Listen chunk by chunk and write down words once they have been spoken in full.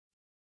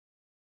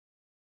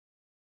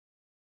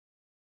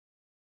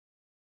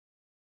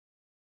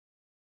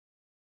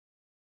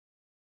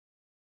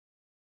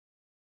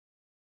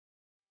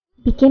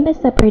Begin by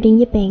separating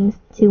your bangs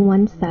to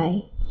one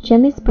side.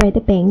 Gently spray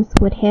the bangs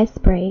with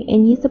hairspray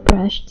and use a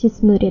brush to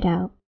smooth it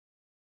out.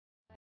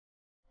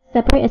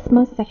 Separate a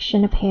small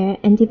section of hair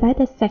and divide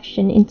that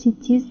section into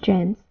 2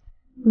 strands.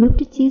 Loop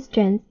the 2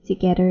 strands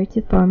together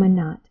to form a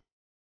knot.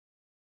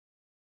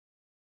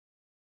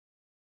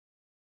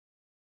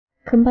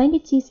 Combine the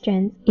 2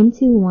 strands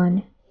into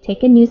one.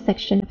 Take a new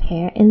section of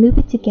hair and loop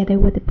it together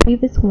with the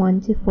previous one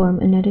to form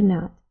another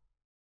knot.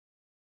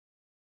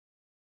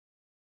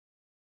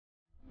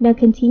 Now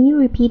continue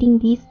repeating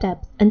these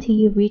steps until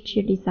you reach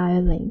your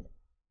desired length.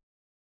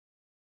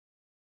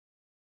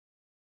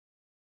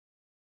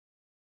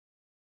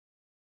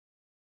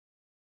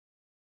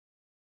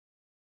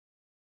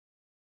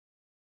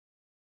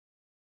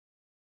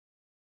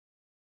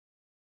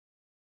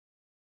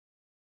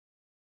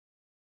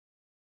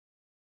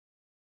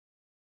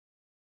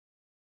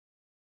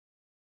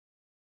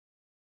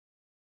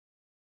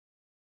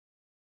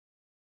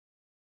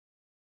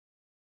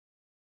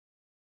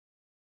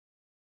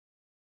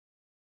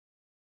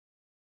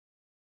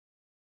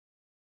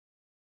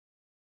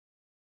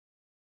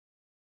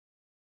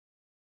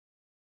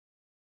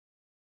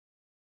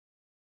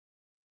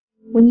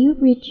 When you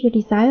reach your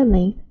desired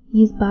length,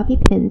 use bobby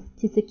pins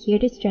to secure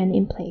the strand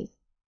in place.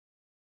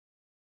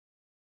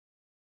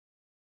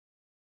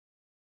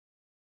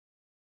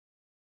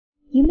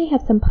 You may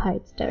have some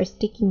parts that are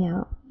sticking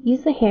out.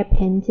 Use a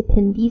hairpin to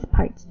pin these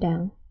parts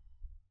down.